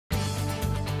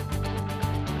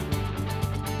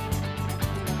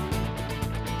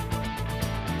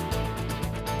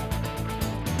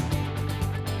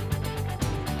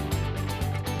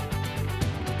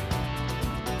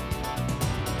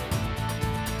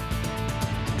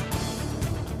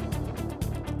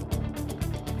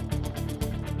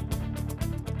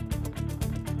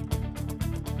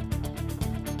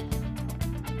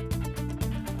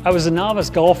I was a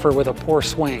novice golfer with a poor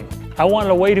swing. I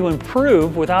wanted a way to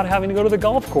improve without having to go to the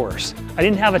golf course. I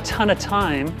didn't have a ton of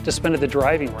time to spend at the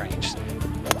driving range.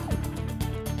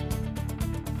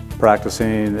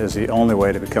 Practicing is the only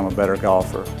way to become a better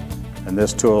golfer. And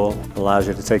this tool allows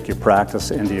you to take your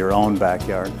practice into your own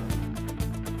backyard.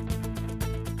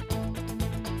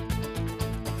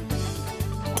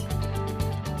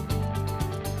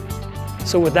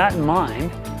 So with that in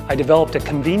mind, I developed a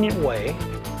convenient way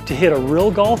to hit a real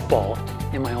golf ball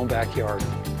in my own backyard.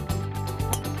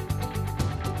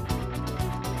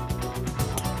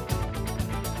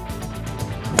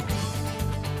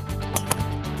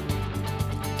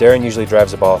 Darren usually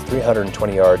drives the ball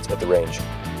 320 yards at the range.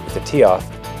 With the tee off,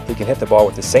 he can hit the ball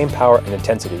with the same power and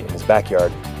intensity in his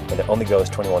backyard, and it only goes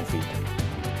 21 feet.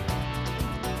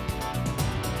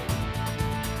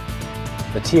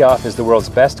 The tee off is the world's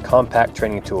best compact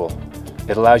training tool.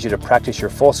 It allows you to practice your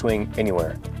full swing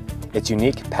anywhere. Its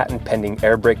unique patent-pending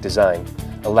air brake design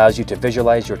allows you to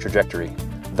visualize your trajectory,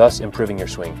 thus improving your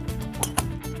swing.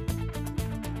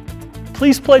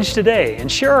 Please pledge today and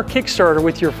share our Kickstarter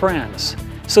with your friends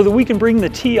so that we can bring the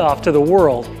tee off to the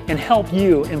world and help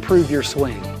you improve your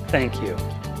swing. Thank you.